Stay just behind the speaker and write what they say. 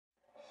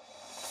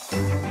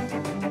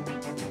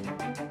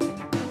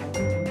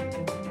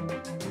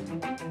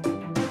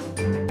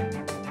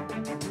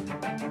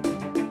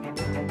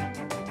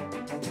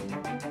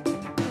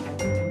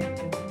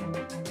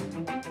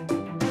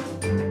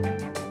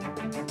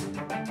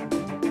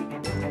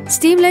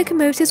Steam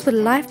locomotives were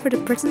the lifeblood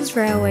of Britain's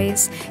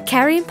railways,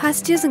 carrying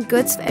passengers and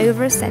goods for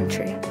over a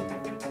century.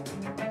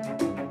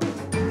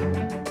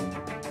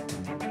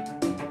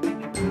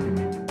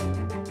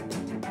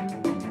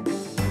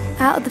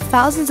 Out of the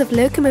thousands of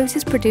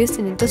locomotives produced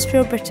in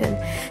industrial Britain,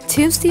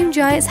 two steam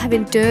giants have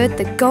endured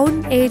the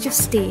golden age of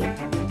steam.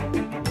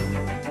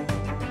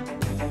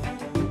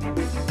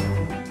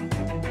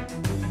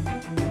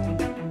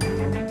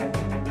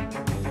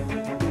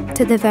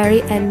 To the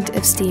very end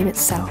of steam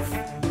itself.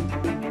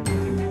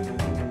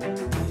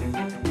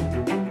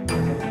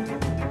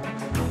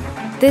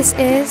 This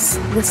is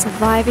The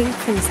Surviving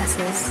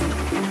Princesses.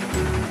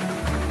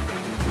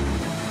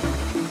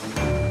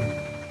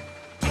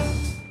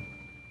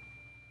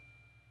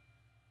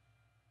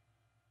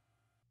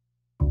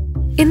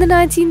 In the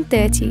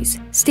 1930s,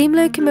 steam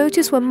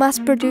locomotives were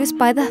mass-produced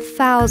by the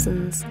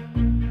thousands,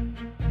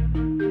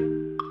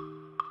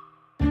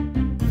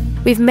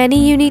 with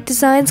many unique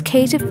designs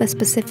catered for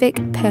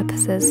specific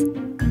purposes.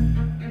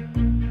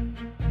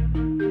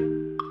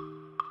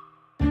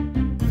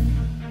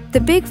 The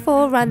Big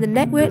Four ran the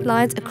network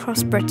lines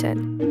across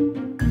Britain.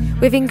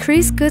 With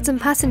increased goods and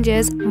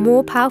passengers,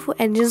 more powerful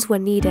engines were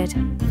needed.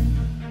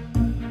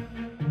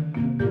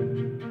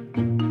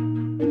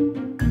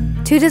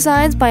 Two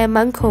designs by a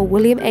man called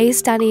William A.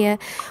 Stanier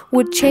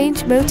would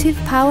change motive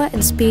power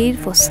and speed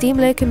for steam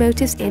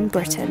locomotives in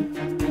Britain.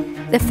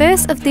 The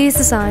first of these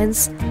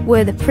designs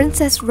were the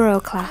Princess Royal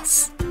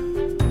class.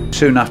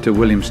 Soon after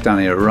William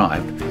Stanier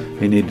arrived,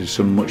 he needed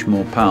some much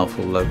more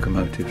powerful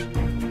locomotives.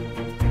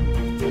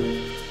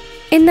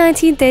 In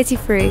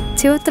 1933,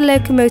 two of the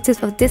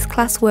locomotives of this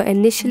class were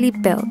initially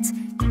built.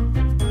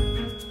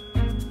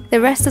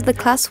 The rest of the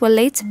class were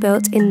later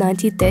built in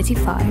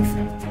 1935.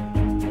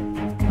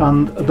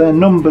 And their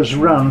numbers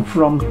ran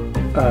from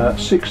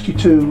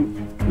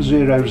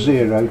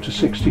 6200 to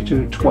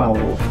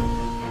 6212.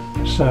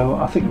 So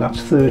I think that's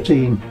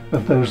 13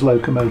 of those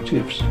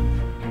locomotives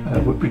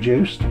were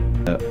produced.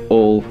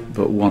 All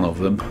but one of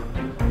them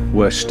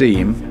were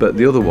steam, but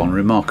the other one,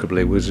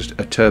 remarkably, was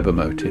a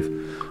turbomotive,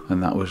 and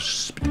that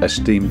was a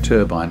steam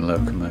turbine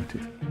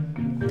locomotive.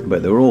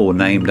 But they were all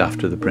named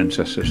after the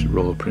princesses,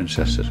 royal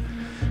princesses,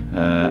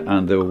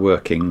 and they were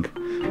working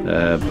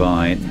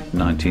by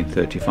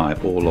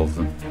 1935, all of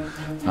them,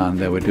 and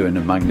they were doing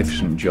a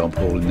magnificent job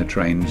hauling the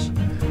trains,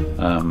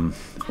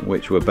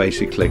 which were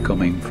basically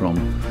coming from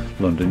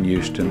London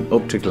Euston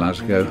up to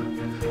Glasgow,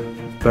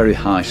 very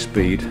high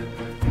speed,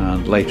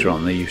 and later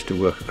on they used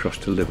to work across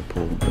to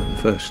Liverpool. But the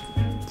first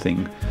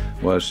thing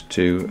was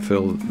to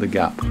fill the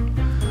gap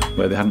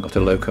where they hadn't got a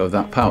loco of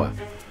that power.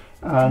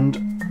 And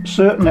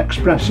certain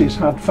expresses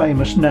had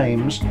famous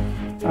names,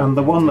 and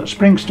the one that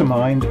springs to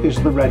mind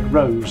is the Red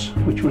Rose,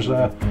 which was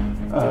a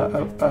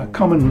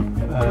common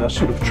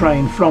sort of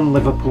train from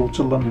Liverpool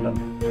to London.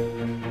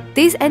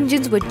 These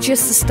engines were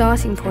just the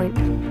starting point.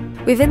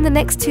 Within the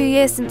next 2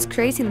 years since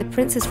creating the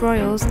Princess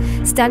Royals,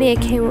 Stanier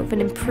came up with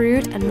an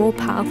improved and more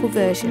powerful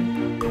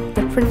version,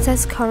 the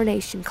Princess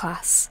Coronation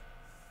class.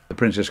 The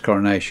Princess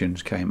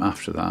Coronations came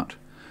after that.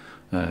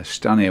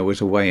 Stanier was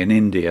away in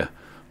India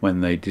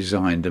when they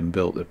designed and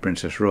built the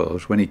Princess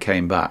Royals. When he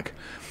came back,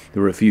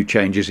 there were a few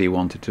changes he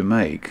wanted to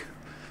make.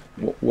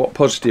 What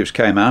positives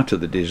came out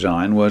of the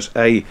design was,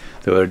 A,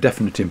 there were a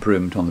definite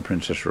improvement on the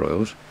Princess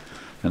Royals,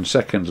 and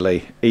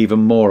secondly, even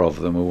more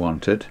of them were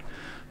wanted.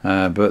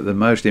 But the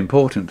most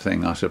important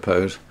thing, I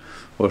suppose,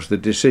 was the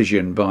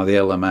decision by the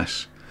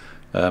LMS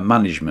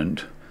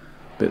management,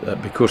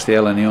 because the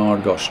LNER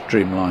had got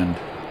streamlined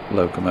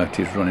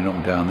locomotives running up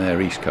and down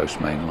their East Coast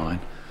main line.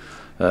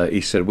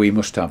 He said we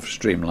must have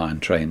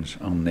streamlined trains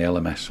on the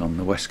LMS on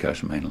the West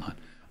Coast main line.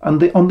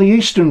 And on the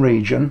eastern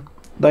region,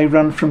 they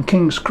ran from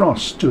King's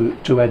Cross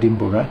to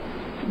Edinburgh,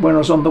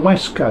 whereas on the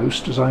west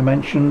coast, as I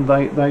mentioned,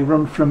 they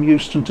run from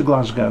Euston to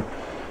Glasgow.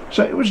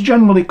 So it was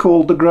generally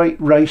called the Great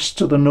Race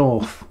to the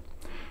North.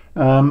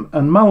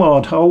 And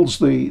Mallard holds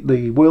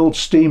the world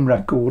steam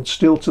record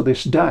still to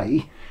this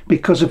day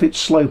because of its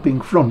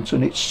sloping front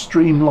and its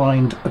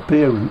streamlined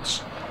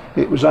appearance.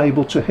 It was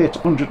able to hit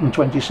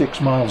 126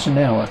 miles an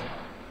hour,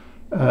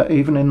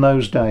 even in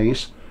those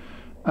days.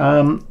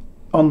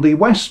 On the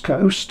west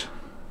coast,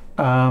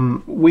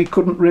 we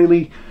couldn't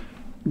really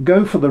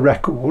go for the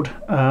record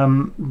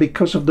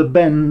because of the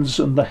bends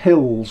and the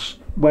hills,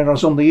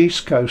 whereas on the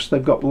east coast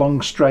they've got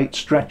long straight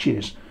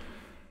stretches.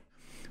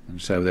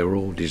 And so they were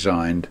all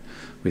designed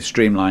with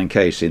streamlined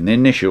casing. The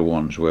initial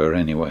ones were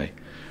anyway,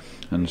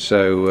 and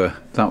so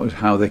that was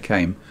how they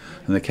came,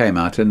 and they came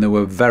out, and they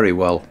were very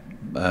well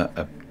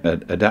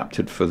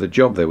adapted for the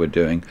job they were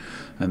doing,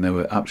 and they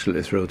were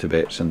absolutely thrilled to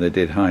bits, and they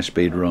did high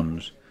speed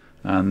runs.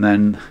 And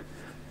then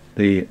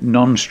the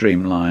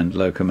non-streamlined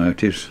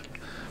locomotives,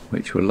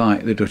 which were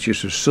like the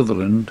Duchess of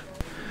Sutherland,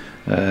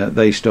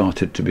 they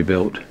started to be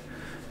built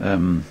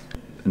in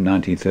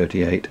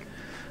 1938,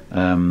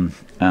 and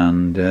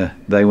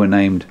they were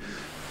named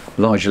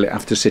largely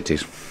after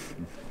cities.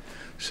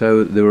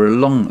 So they were a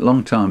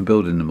long time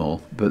building them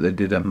all, but they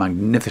did a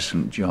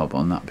magnificent job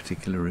on that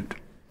particular route.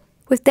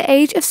 With the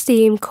age of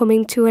steam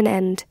coming to an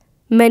end,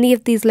 Many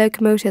of these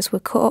locomotives were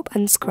cut up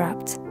and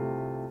scrapped.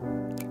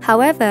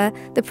 However,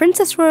 the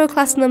Princess Royal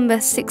Class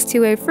number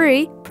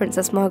 6203,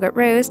 Princess Margaret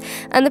Rose,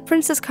 and the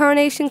Princess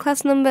Coronation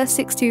Class number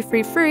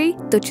 6233,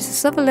 Duchess of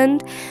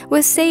Sutherland,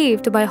 were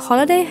saved by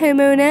holiday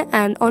homeowner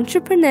and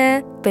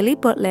entrepreneur Billy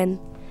Butlin.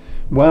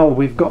 Well,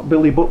 we've got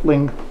Billy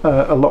Butlin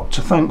a lot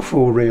to thank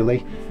for,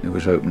 really. He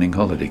was opening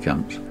holiday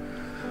camps,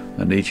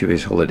 and each of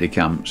his holiday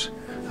camps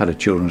had a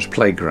children's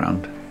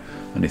playground,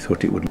 and he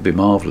thought it would be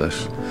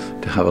marvellous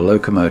to have a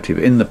locomotive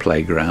in the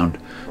playground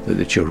that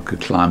the children could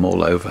climb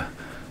all over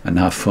and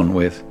have fun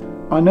with.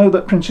 I know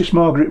that Princess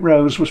Margaret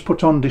Rose was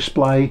put on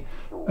display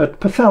at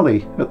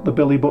Pwllheli, at the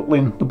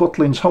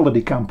Butlins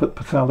holiday camp at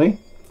Pwllheli.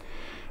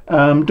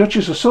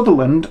 Duchess of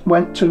Sutherland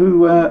went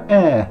to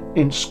Ayr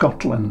in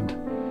Scotland.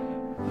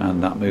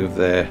 And that moved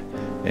there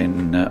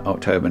in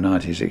October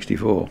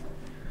 1964.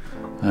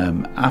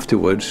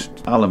 Afterwards,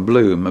 Alan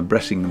Bloom of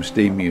Bressingham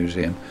Steam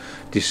Museum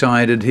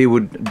decided he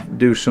would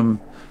do some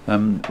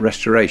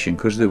restoration,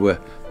 because they were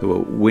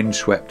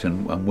windswept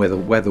and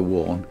weather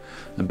worn,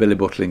 and Billy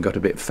Butlin got a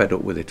bit fed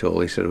up with it all.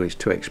 He said, oh, it's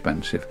too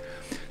expensive.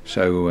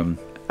 So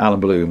Alan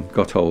Bloom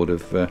got hold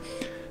of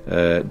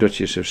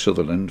Duchess of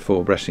Sutherland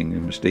for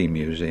Bressingham Steam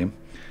Museum,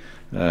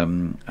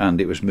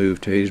 and it was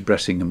moved to his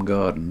Bressingham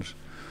Gardens,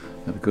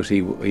 because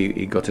he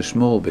got a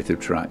small bit of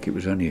track. It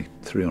was only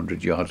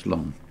 300 yards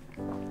long,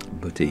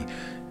 but he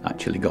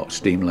actually got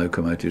steam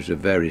locomotives of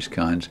various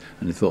kinds,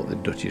 and he thought the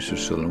Duchess of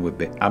Sutherland would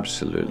be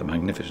absolutely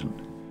magnificent.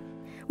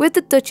 With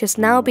the Duchess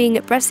now being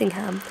at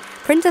Bressingham,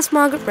 Princess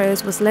Margaret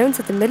Rose was loaned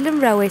to the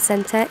Midland Railway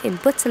Centre in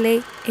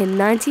Pwllheli in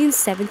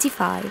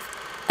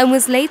 1975 and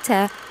was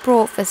later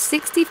bought for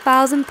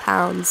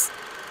 £60,000.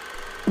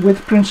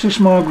 With Princess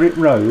Margaret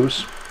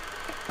Rose,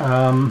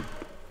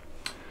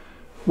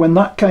 when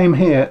that came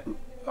here,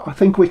 I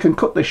think we can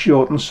cut this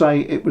short and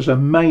say it was a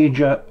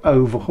major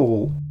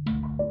overhaul.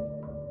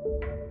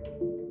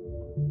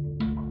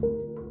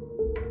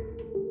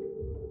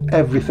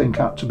 Everything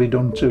had to be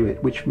done to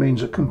it, which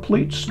means a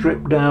complete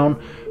strip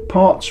down,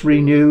 parts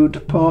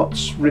renewed,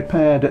 parts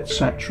repaired,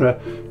 etc.,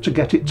 to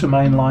get it to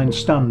mainline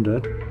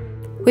standard.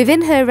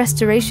 Within her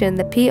restoration,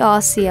 the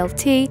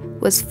PRCLT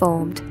was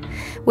formed,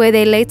 where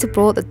they later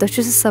brought the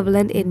Duchess of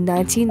Sutherland in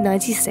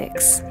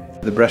 1996.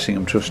 The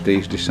Bressingham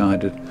trustees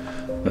decided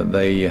that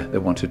they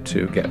wanted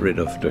to get rid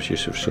of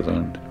Duchess of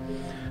Sutherland,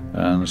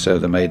 and so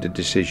they made a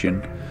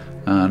decision,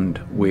 and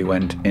we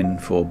went in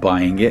for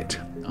buying it.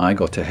 I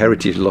got a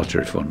Heritage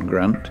Lottery Fund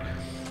grant,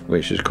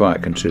 which is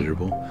quite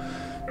considerable,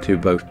 to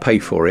both pay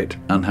for it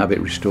and have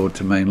it restored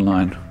to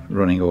mainline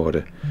running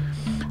order.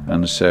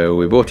 And so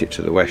we brought it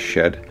to the West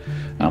Shed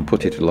and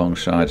put it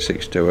alongside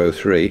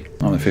 6203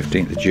 on the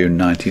 15th of June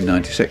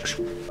 1996.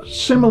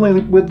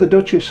 Similarly with the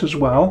Duchess as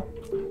well,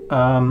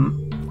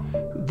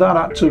 that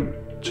had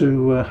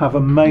to have a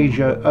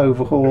major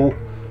overhaul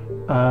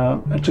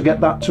to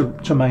get that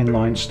to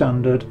mainline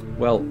standard.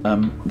 Well,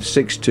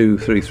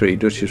 6233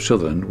 Duchess of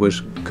Sutherland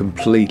was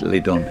completely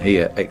done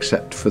here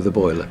except for the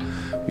boiler,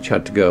 which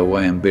had to go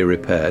away and be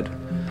repaired.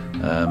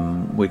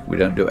 We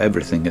don't do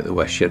everything at the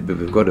West Shed, but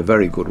we've got a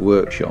very good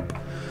workshop,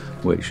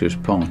 which was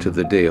part of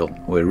the deal.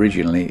 We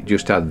originally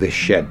just had this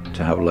shed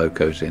to have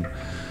locos in,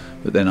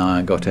 but then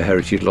I got a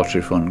Heritage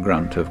Lottery Fund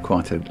grant of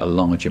quite a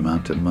large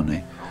amount of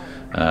money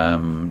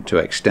to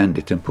extend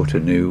it and put a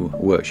new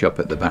workshop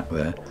at the back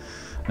there.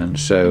 And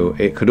so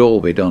it could all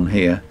be done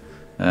here,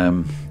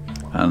 and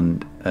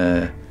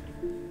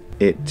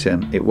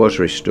it was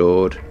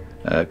restored,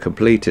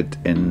 completed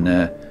in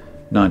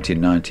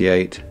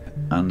 1998,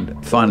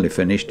 and finally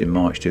finished in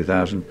March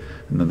 2000,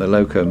 and then the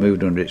loco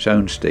moved under its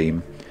own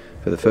steam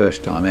for the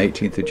first time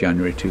 18th of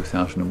January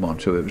 2001.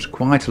 So it was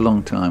quite a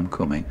long time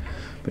coming,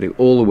 but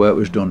all the work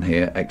was done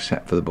here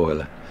except for the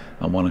boiler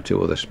and one or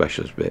two other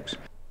specialist bits.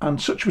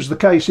 And such was the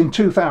case in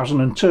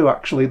 2002.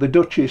 Actually, the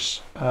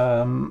Duchess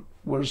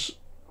was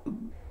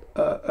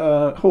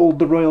hauled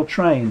the royal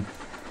train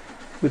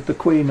with the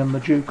Queen and the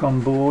Duke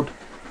on board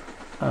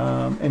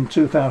in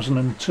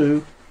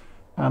 2002,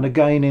 and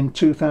again in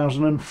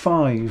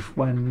 2005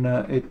 when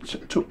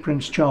it took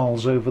Prince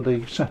Charles over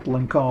the Settle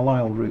and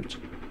Carlisle route.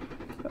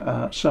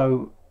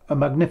 So a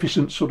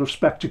magnificent sort of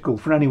spectacle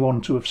for anyone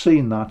to have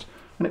seen that,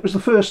 and it was the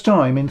first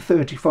time in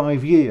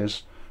 35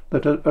 years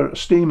that a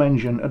steam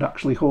engine had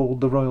actually hauled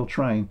the royal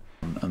train.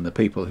 And the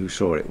people who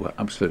saw it were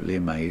absolutely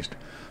amazed,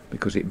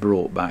 because it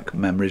brought back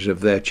memories of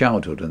their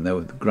childhood, and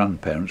the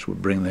grandparents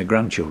would bring their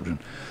grandchildren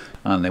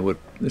and they would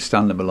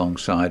stand them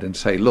alongside and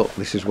say, look,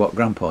 this is what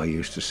Grandpa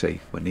used to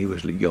see when he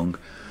was young.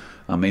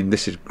 I mean,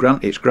 this is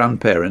it's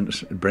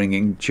grandparents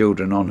bringing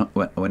children on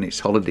when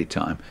it's holiday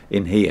time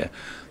in here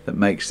that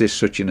makes this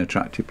such an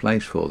attractive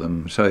place for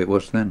them. So it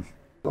was then.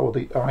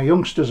 Our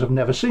youngsters have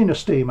never seen a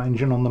steam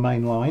engine on the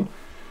main line.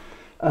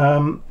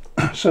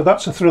 So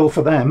that's a thrill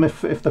for them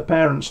if the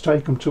parents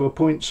take them to a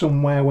point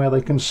somewhere where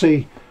they can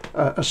see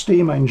a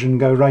steam engine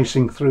go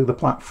racing through the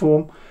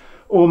platform,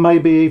 or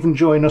maybe even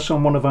join us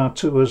on one of our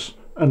tours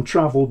and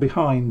travel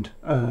behind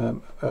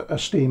a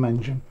steam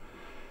engine.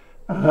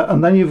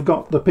 And then you've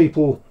got the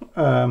people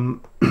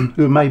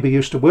who maybe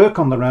used to work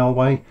on the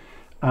railway,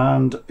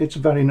 and it's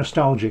very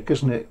nostalgic,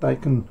 isn't it? They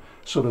can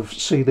sort of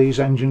see these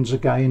engines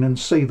again and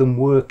see them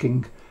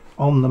working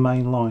on the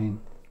main line.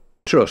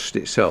 Trust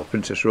itself,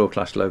 Princess Royal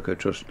Class Loco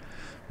Trust,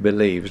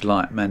 believes,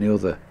 like many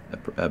other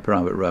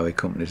private railway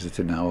companies that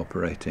are now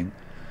operating,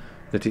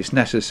 that it's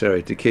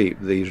necessary to keep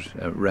these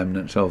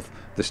remnants of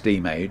the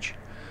steam age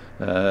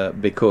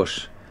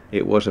because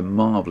it was a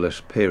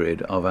marvellous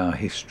period of our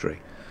history,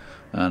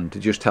 and to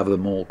just have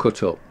them all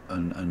cut up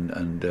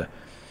and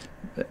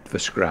for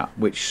scrap,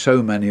 which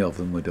so many of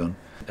them were done.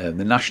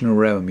 The National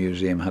Railway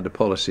Museum had a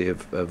policy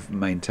of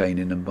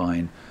maintaining and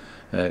buying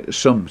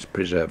some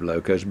preserved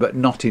locos, but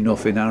not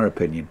enough in our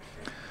opinion.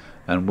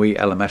 And we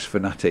LMS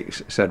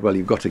fanatics said, well,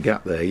 you've got a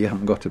gap there, you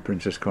haven't got a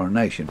Princess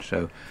Coronation,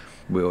 so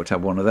we ought to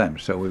have one of them,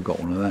 so we've got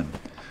one of them.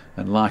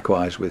 And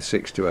likewise with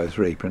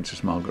 6203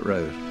 Princess Margaret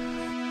Rose.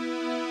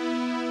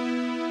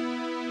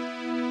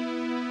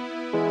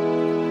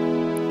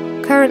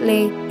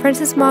 Currently,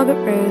 Princess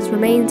Margaret Rose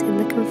remains in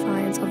the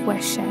confines of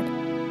West Shed.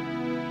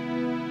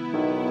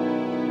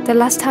 The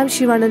last time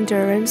she ran under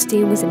her own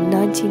steam was in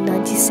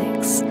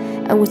 1996,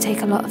 and would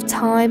take a lot of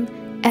time,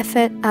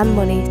 effort and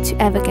money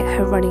to ever get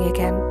her running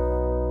again.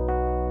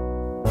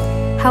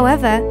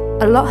 However,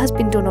 a lot has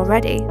been done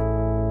already.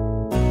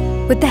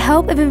 With the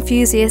help of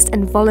enthusiasts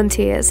and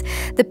volunteers,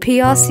 the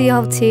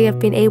PRCLT have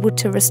been able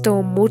to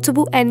restore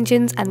multiple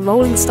engines and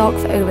rolling stock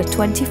for over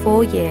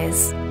 24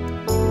 years.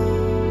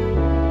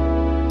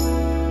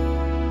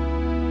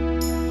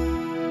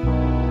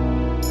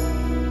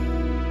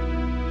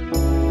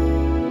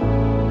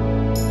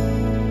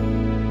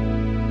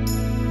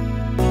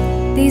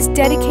 These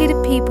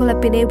dedicated people have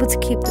been able to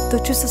keep the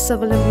Duchess of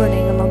Sutherland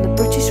running along the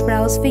British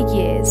rails for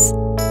years.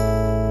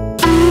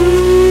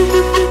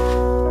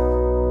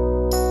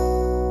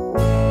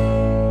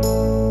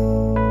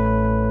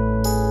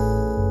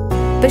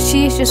 But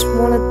she is just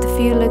one of the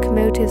few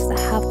locomotives that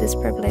have this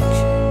privilege.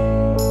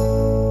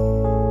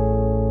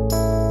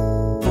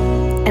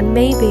 And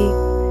maybe,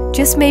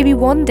 just maybe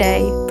one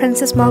day,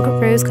 Princess Margaret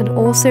Rose can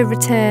also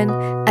return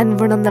and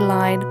run on the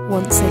line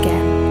once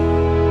again.